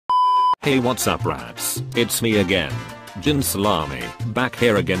Hey, what's up rats? It's me again. Jin Salami, back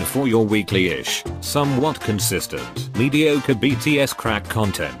here again for your weekly-ish, somewhat consistent, mediocre BTS crack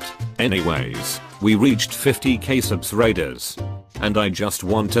content. Anyways, we reached 50k subscribers. And I just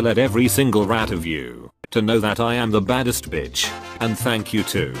want to let every single rat of you to know that I am the baddest bitch. And thank you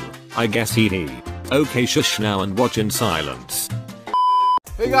too. I guess he. Okay, shush now and watch in silence.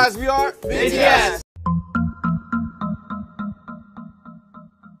 Hey guys, we are BTS!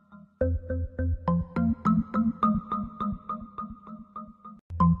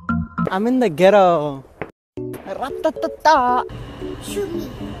 I'm in the ghetto. Ratatata.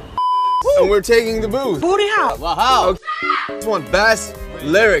 And we're taking the booth. Booty house. Wow. This one, best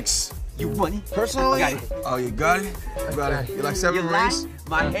lyrics. You funny? Personally, oh, you got it? You got it. You like 7 rings?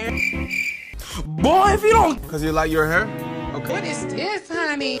 My hair. Boy, if you don't. Because you like your hair? Okay. What is this,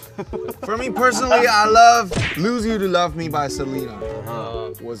 honey? For me personally, I love Lose You to Love Me by Selena.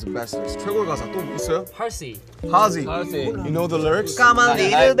 Was the best lyrics. 최고의 가사 또 있어요? Halsey. Halsey. You know the lyrics? Come on,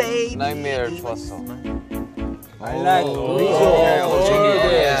 little baby. Nightmare 좋았어. I like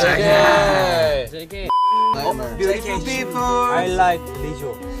JK. beautiful people. I like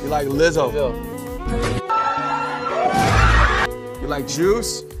Lizzo. You like Lizzo. You like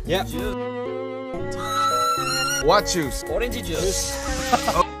Juice? Yep. What juice? 오렌지 주스.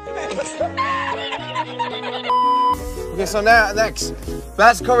 Okay, so now next,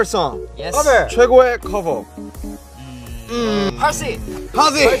 best cover song. Yes. Cover. 최고의 cover. Halsey.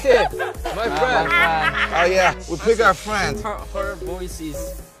 Halsey. My friend. Oh yeah, we pick our friend. Her voice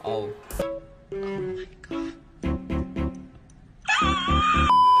is. Oh.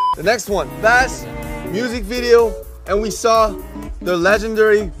 The next one, best music video, and we saw the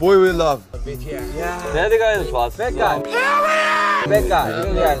legendary Boy We Love. Bad Guy도 좋았어. Bad guy. Bad guy.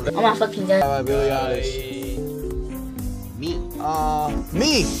 I'm not fucking dead. By Billie Eilish.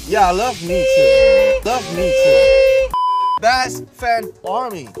 Me. Yeah, I love Me Too. Love Me Too. Best fan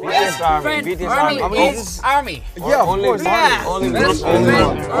army. BTS Army. BTS Army. I mean, It's Army. Yeah, of course. Yeah. Only Best one.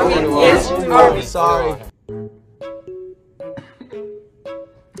 fan Army. Yes, Army. Sorry.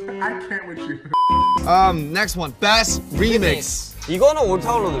 I can't with you. Next one, best remix. 이거는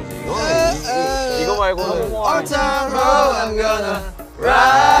올타올로드지. 이거 말고는. On time road, I'm gonna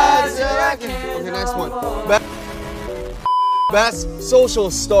rise till I can. Okay, next one. Best social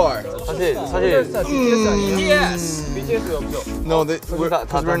star. 사실 BTS. BTS 없죠. No,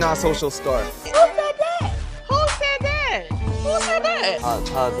 because we're not social star. Who said that? Who said that? Who said that?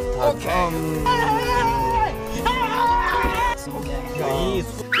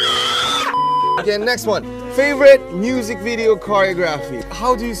 Okay, next one. Favorite music video choreography.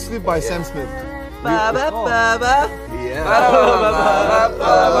 How Do You Sleep by Sam Smith. Baba, baba. Yeah.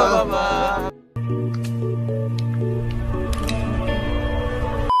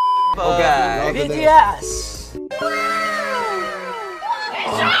 Okay. BTS.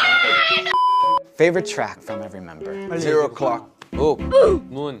 Favorite track from every member? 0 o'clock. Oh.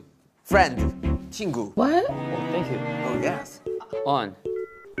 Moon. Friend. 친구. What? Thank you. Oh yes. On.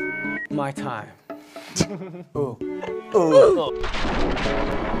 My time.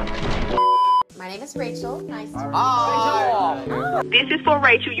 My name is Rachel. Nice to meet This is for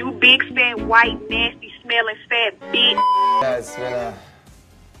Rachel, you big, fat, white, nasty, smelling, fat bitch. Yeah,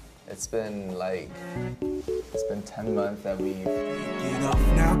 it's been 10 months that we've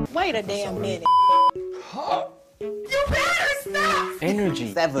Wait a damn minute.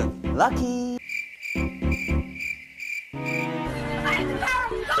 Energy. 7. Lucky.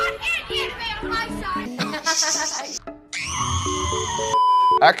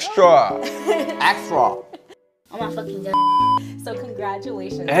 Extra. Extra. I'm not fucking dead. So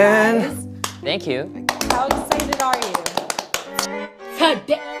congratulations, And guys. thank you. How excited are you?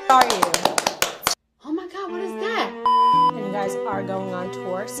 Are you? Oh my god, what is that? And you guys are going on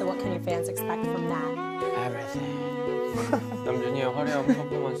tour, so what can your fans expect from that? Everything. 남준이의 화려한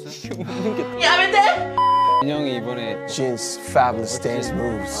퍼포먼스. 진영이 이번에 Jin's fabulous dance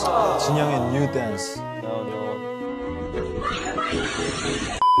moves. 진영의 new dance. No.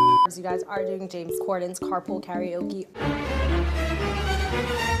 You guys are doing James Corden's Carpool Karaoke.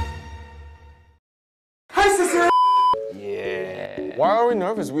 Yeah. Why are we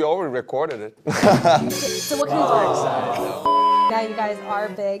nervous? We already recorded it. So what can you do? Now you guys are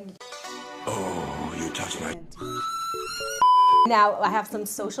big. Oh, you touch my... Now I have some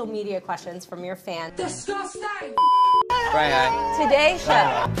social media questions from your fans. Right. Today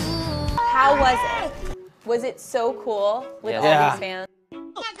show, how was it? Was it so cool with all Yeah. these fans?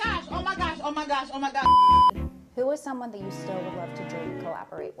 Oh my gosh, oh my gosh, oh my gosh, oh my gosh. Who is someone that you still would love to dream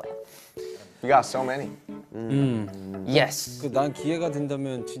collaborate with? We got so many. Yes. 난 기회가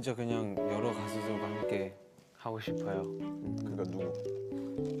된다면 진짜 그냥 여러 가수들과 함께 하고 싶어요. 그거 누구?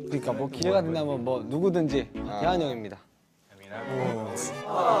 그러니까 뭐 기회가 된다면 뭐 누구든지 대한 형입니다.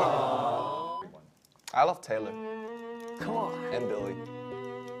 I love Taylor. Come on. And Billy.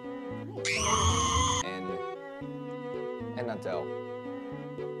 And Adele.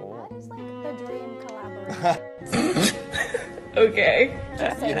 That is like the dream collaboration. Okay.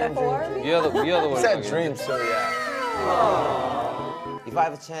 Say before. We are the You world. said dream, so yeah. If I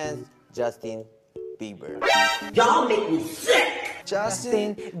have a chance, Justin Bieber. Y'all make me sick.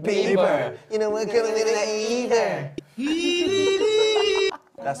 Justin Bieber. You know what coming in either.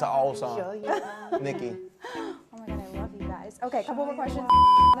 That's an old song. Nikki. Oh my god, I love you guys. Okay, a couple more questions,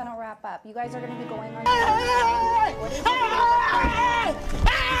 then I'll wrap up. You guys are going to be going on. What is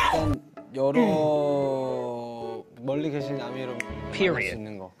일단 여러 멀리 계신 아미 여러분 만날 수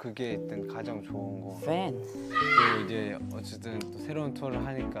있는 거 그게 일단 가장 좋은 거. Fan. 그리고 이제 어쨌든 또 새로운 투어를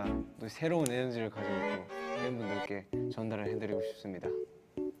하니까 또 새로운 에너지를 가지고 또 팬분들께 전달을 해드리고 싶습니다.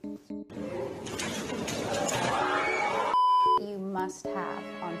 you must have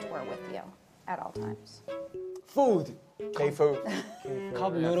on tour with you at all times? Food. K-food.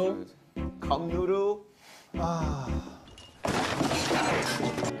 Cup noodle. Cup noodle.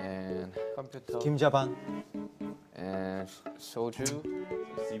 And computer. 김자반. And soju.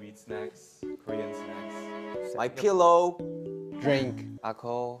 Seaweed snacks, Korean snacks. My pillow. Drink.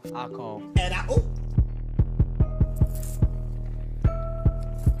 Alcohol. Alcohol. And I,